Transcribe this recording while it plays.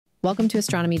Welcome to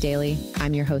Astronomy Daily.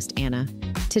 I'm your host, Anna.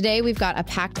 Today, we've got a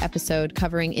packed episode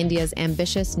covering India's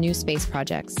ambitious new space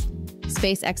projects,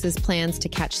 SpaceX's plans to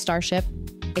catch Starship,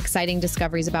 exciting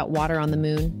discoveries about water on the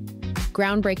moon,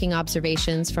 groundbreaking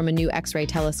observations from a new X-ray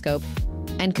telescope,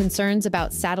 and concerns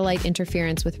about satellite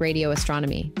interference with radio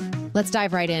astronomy. Let's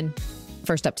dive right in.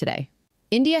 First up today.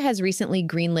 India has recently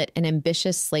greenlit an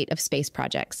ambitious slate of space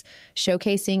projects,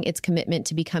 showcasing its commitment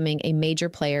to becoming a major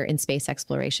player in space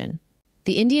exploration.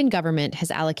 The Indian government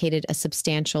has allocated a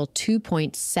substantial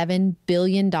 $2.7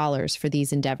 billion for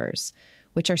these endeavors,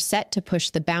 which are set to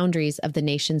push the boundaries of the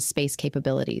nation's space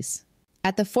capabilities.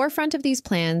 At the forefront of these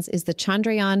plans is the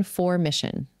Chandrayaan IV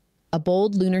mission, a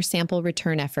bold lunar sample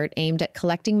return effort aimed at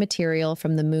collecting material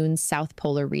from the moon's south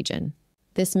polar region.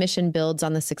 This mission builds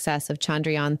on the success of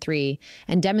Chandrayaan III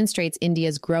and demonstrates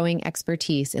India's growing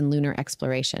expertise in lunar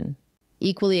exploration.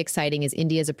 Equally exciting is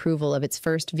India's approval of its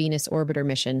first Venus orbiter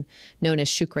mission, known as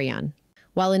Shukrayan.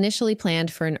 While initially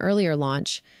planned for an earlier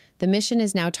launch, the mission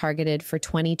is now targeted for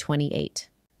 2028.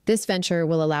 This venture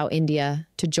will allow India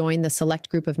to join the select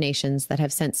group of nations that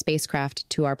have sent spacecraft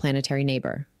to our planetary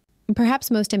neighbor.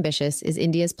 Perhaps most ambitious is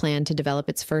India's plan to develop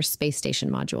its first space station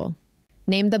module.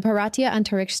 Named the Bharatiya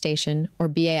Antariksh Station, or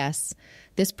BAS,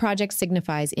 this project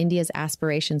signifies India's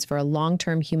aspirations for a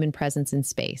long-term human presence in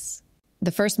space.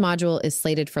 The first module is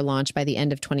slated for launch by the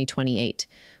end of 2028,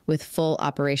 with full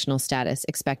operational status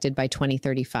expected by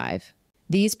 2035.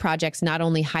 These projects not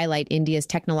only highlight India's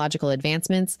technological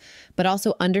advancements, but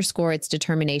also underscore its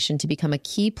determination to become a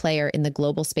key player in the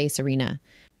global space arena.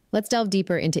 Let's delve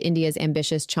deeper into India's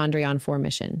ambitious Chandrayaan IV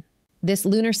mission. This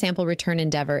lunar sample return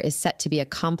endeavor is set to be a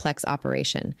complex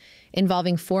operation,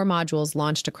 involving 4 modules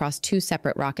launched across 2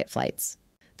 separate rocket flights.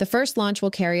 The first launch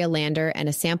will carry a lander and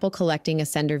a sample-collecting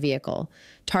ascender vehicle,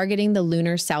 targeting the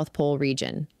lunar South Pole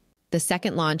region. The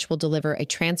second launch will deliver a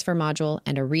transfer module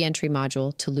and a re-entry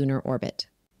module to lunar orbit.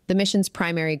 The mission's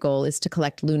primary goal is to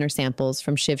collect lunar samples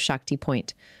from Shiv Shakti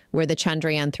Point, where the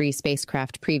Chandrayaan III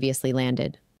spacecraft previously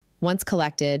landed. Once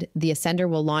collected, the ascender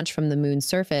will launch from the moon's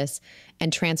surface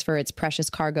and transfer its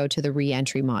precious cargo to the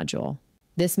re-entry module.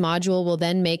 This module will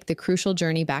then make the crucial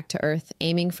journey back to Earth,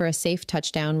 aiming for a safe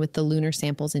touchdown with the lunar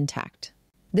samples intact.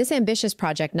 This ambitious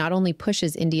project not only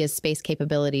pushes India's space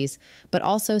capabilities, but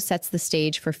also sets the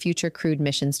stage for future crewed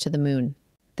missions to the moon.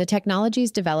 The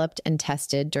technologies developed and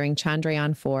tested during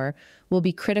Chandrayaan IV will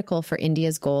be critical for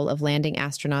India's goal of landing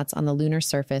astronauts on the lunar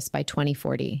surface by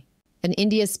 2040. And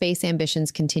India's space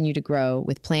ambitions continue to grow,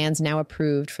 with plans now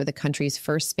approved for the country's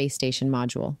first space station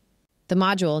module. The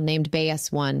module, named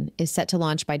BAS-1, is set to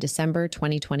launch by December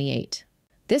 2028.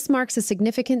 This marks a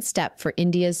significant step for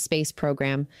India's space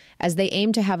program, as they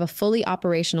aim to have a fully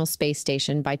operational space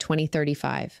station by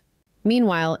 2035.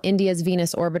 Meanwhile, India's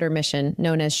Venus orbiter mission,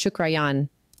 known as Shukrayan,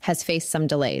 has faced some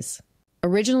delays.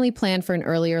 Originally planned for an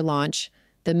earlier launch,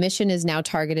 the mission is now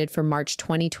targeted for March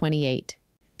 2028.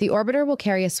 The orbiter will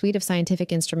carry a suite of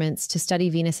scientific instruments to study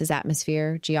Venus's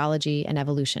atmosphere, geology, and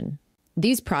evolution.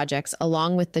 These projects,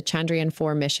 along with the Chandrayaan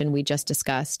IV mission we just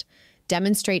discussed,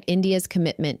 demonstrate India's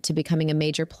commitment to becoming a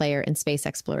major player in space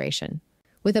exploration.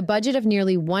 With a budget of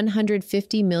nearly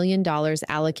 $150 million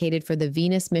allocated for the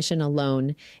Venus mission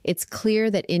alone, it's clear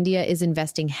that India is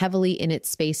investing heavily in its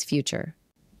space future.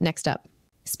 Next up,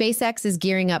 SpaceX is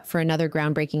gearing up for another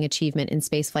groundbreaking achievement in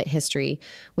spaceflight history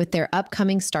with their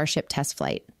upcoming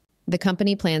Starship-test-flight. The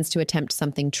company plans to attempt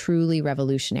something truly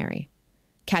revolutionary,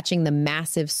 catching the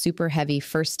massive, super-heavy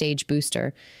first-stage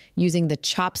booster using the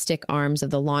chopstick arms of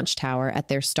the launch tower at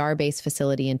their Starbase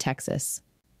facility in Texas.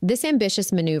 This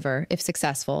ambitious maneuver, if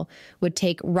successful, would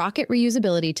take rocket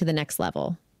reusability to the next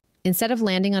level. Instead of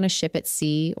landing on a ship at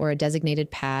sea or a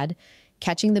designated pad,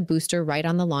 catching the booster right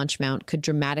on the launch mount could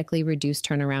dramatically reduce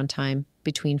turnaround time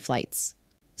between flights.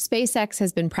 SpaceX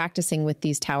has been practicing with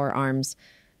these tower arms,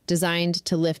 designed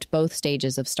to lift both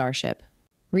stages of Starship.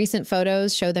 Recent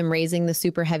photos show them raising the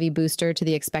super heavy booster to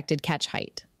the expected catch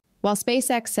height. While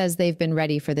SpaceX says they've been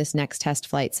ready for this next test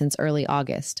flight since early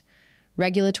August,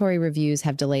 regulatory reviews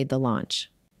have delayed the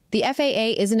launch. The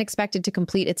FAA isn't expected to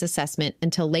complete its assessment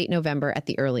until late November at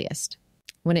the earliest.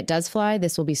 When it does fly,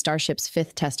 this will be Starship's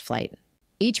 5th test flight.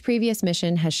 Each previous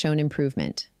mission has shown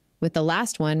improvement, with the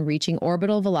last one reaching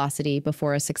orbital velocity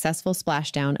before a successful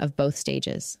splashdown of both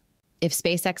stages. If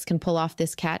SpaceX can pull off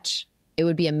this catch, it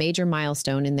would be a major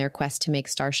milestone in their quest to make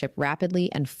Starship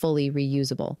rapidly and fully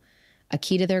reusable, a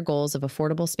key to their goals of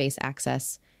affordable space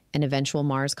access and eventual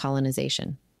Mars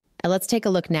colonization. And let's take a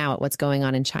look now at what's going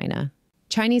on in China.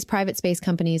 Chinese private space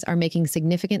companies are making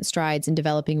significant strides in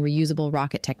developing reusable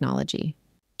rocket technology.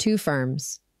 2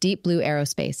 firms, Deep Blue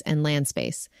Aerospace and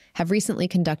Landspace have recently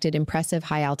conducted impressive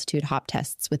high-altitude hop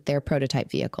tests with their prototype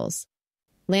vehicles.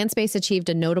 Landspace achieved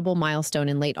a notable milestone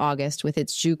in late August with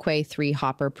its Shukrayan 3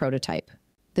 hopper prototype.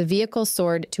 The vehicle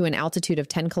soared to an altitude of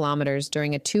 10 kilometers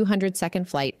during a 200-second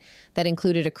flight that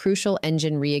included a crucial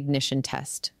engine reignition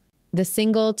test. The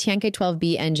single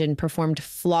Tianke-12B engine performed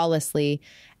flawlessly,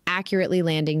 accurately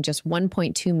landing just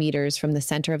 1.2 meters from the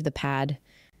center of the pad.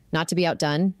 Not to be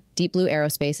outdone, Deep Blue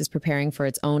Aerospace is preparing for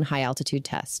its own high-altitude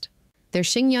test. Their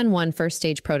Chandrayaan IV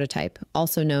first-stage prototype,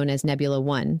 also known as Nebula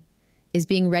 1, is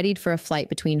being readied for a flight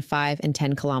between 5 and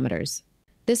 10 kilometers.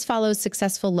 This follows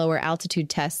successful lower-altitude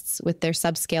tests with their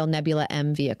subscale Nebula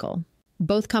M vehicle.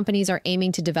 Both companies are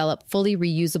aiming to develop fully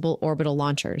reusable orbital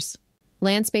launchers.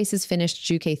 Landspace's finished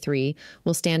Shukrayan 3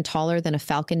 will stand taller than a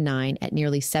Falcon 9 at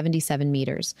nearly 77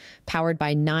 meters, powered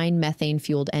by 9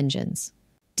 methane-fueled engines.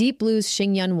 Deep Blue's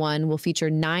Chandrayaan 1 will feature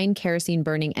 9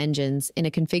 kerosene-burning engines in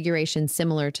a configuration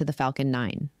similar to the Falcon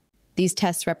 9. These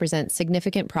tests represent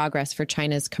significant progress for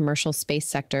China's commercial space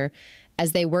sector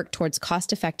as they work towards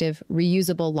cost-effective,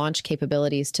 reusable launch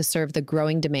capabilities to serve the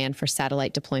growing demand for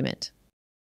satellite deployment.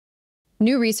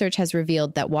 New research has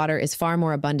revealed that water is far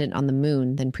more abundant on the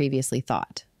moon than previously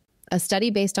thought. A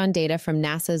study based on data from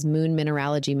NASA's Moon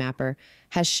Mineralogy Mapper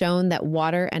has shown that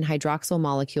water and hydroxyl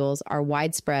molecules are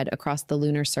widespread across the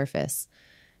lunar surface,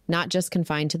 not just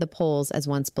confined to the poles as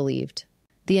once believed.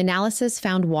 The analysis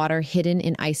found water hidden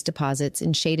in ice deposits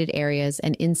in shaded areas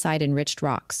and inside enriched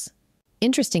rocks.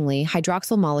 Interestingly,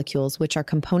 hydroxyl molecules, which are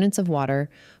components of water,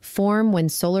 form when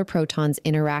solar protons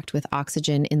interact with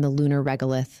oxygen in the lunar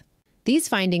regolith. These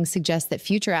findings suggest that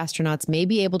future astronauts may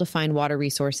be able to find water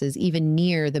resources even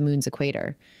near the moon's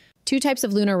equator. 2 types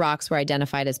of lunar rocks were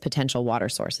identified as potential water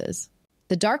sources.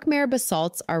 The dark mare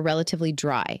basalts are relatively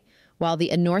dry, while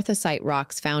the anorthosite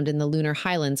rocks found in the lunar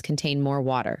highlands contain more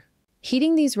water.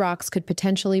 Heating these rocks could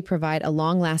potentially provide a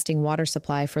long-lasting water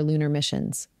supply for lunar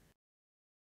missions.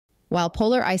 While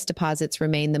polar ice deposits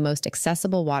remain the most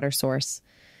accessible water source,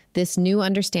 this new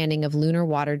understanding of lunar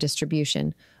water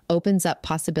distribution opens up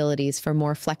possibilities for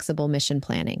more flexible mission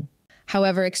planning.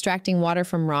 However, extracting water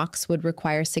from rocks would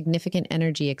require significant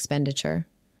energy expenditure.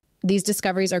 These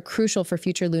discoveries are crucial for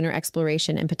future lunar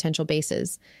exploration and potential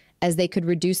bases, as they could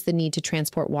reduce the need to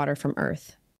transport water from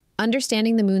Earth.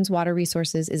 Understanding the moon's water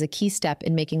resources is a key step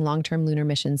in making long-term lunar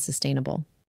missions sustainable.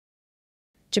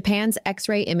 Japan's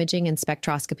X-ray Imaging and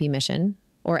Spectroscopy Mission,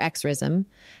 or XRISM,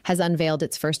 has unveiled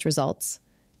its first results,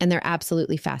 and they're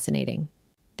absolutely fascinating.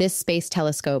 This space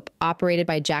telescope, operated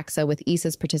by JAXA with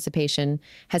ESA's participation,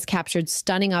 has captured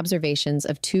stunning observations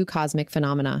of 2 cosmic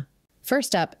phenomena.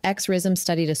 First up, XRISM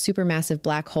studied a supermassive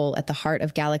black hole at the heart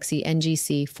of galaxy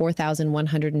NGC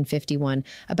 4151,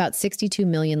 about 62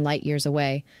 million light-years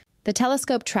away. The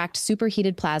telescope tracked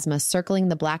superheated plasma circling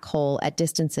the black hole at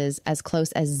distances as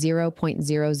close as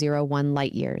 0.001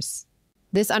 light-years.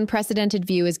 This unprecedented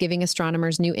view is giving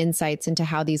astronomers new insights into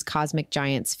how these cosmic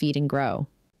giants feed and grow.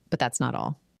 But that's not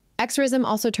all. XRISM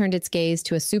also turned its gaze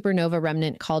to a supernova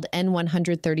remnant called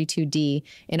N132D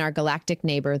in our galactic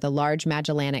neighbor, the Large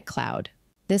Magellanic Cloud.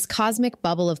 This cosmic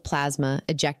bubble of plasma,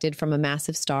 ejected from a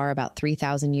massive star about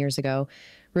 3,000 years ago,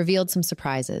 revealed some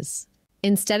surprises.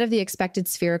 Instead of the expected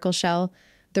spherical shell,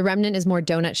 the remnant is more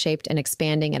donut-shaped and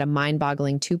expanding at a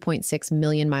mind-boggling 2.6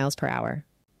 million miles per hour.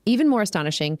 Even more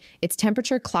astonishing, its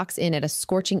temperature clocks in at a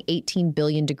scorching 18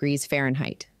 billion degrees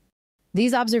Fahrenheit.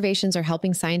 These observations are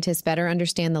helping scientists better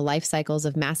understand the life cycles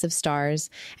of massive stars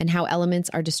and how elements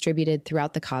are distributed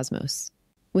throughout the cosmos.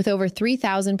 With over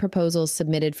 3,000 proposals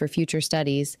submitted for future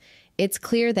studies, it's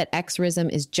clear that XRISM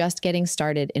is just getting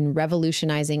started in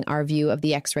revolutionizing our view of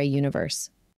the X-ray universe.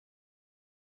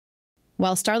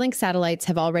 While Starlink satellites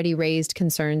have already raised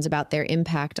concerns about their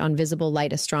impact on visible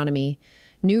light astronomy,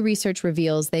 new research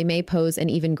reveals they may pose an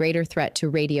even greater threat to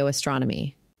radio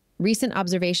astronomy. Recent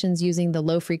observations using the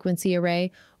low-frequency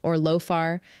array, or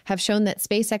LOFAR, have shown that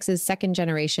SpaceX's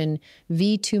second-generation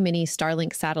V2 Mini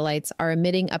Starlink satellites are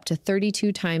emitting up to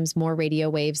 32 times more radio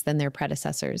waves than their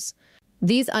predecessors.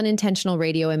 These unintentional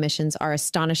radio emissions are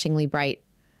astonishingly bright,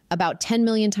 about 10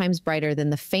 million times brighter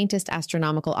than the faintest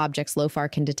astronomical objects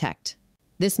LOFAR can detect.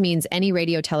 This means any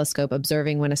radio telescope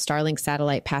observing when a Starlink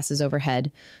satellite passes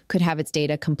overhead could have its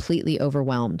data completely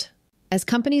overwhelmed. As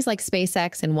companies like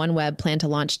SpaceX and OneWeb plan to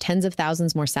launch tens of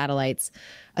thousands more satellites,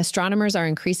 astronomers are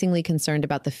increasingly concerned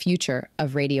about the future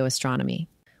of radio astronomy.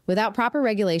 Without proper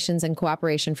regulations and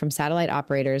cooperation from satellite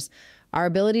operators, our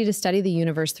ability to study the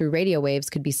universe through radio waves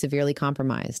could be severely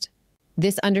compromised.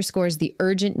 This underscores the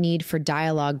urgent need for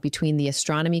dialogue between the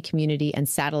astronomy community and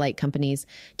satellite companies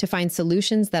to find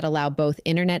solutions that allow both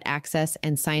internet access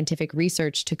and scientific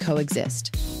research to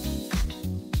coexist.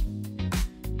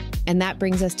 And that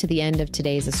brings us to the end of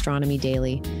today's Astronomy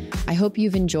Daily. I hope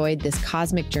you've enjoyed this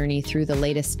cosmic journey through the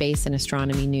latest space and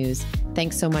astronomy news.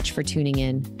 Thanks so much for tuning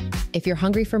in. If you're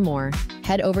hungry for more,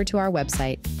 head over to our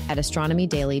website at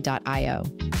astronomydaily.io.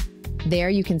 There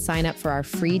you can sign up for our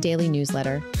free daily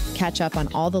newsletter, catch up on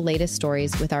all the latest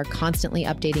stories with our constantly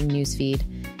updating newsfeed,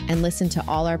 and listen to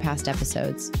all our past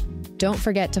episodes. Don't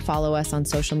forget to follow us on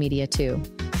social media too.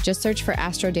 Just search for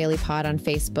Astro Daily Pod on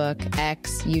Facebook,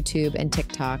 X, YouTube, and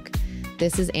TikTok.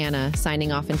 This is Anna,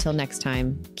 signing off until next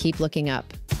time. Keep looking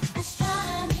up.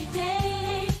 Astronomy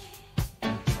Daily.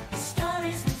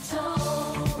 Stories we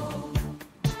told.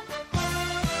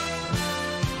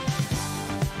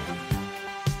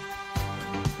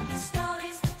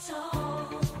 Stories we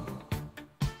told.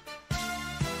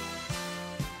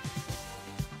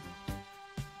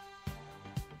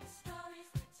 Stories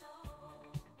we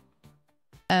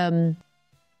told.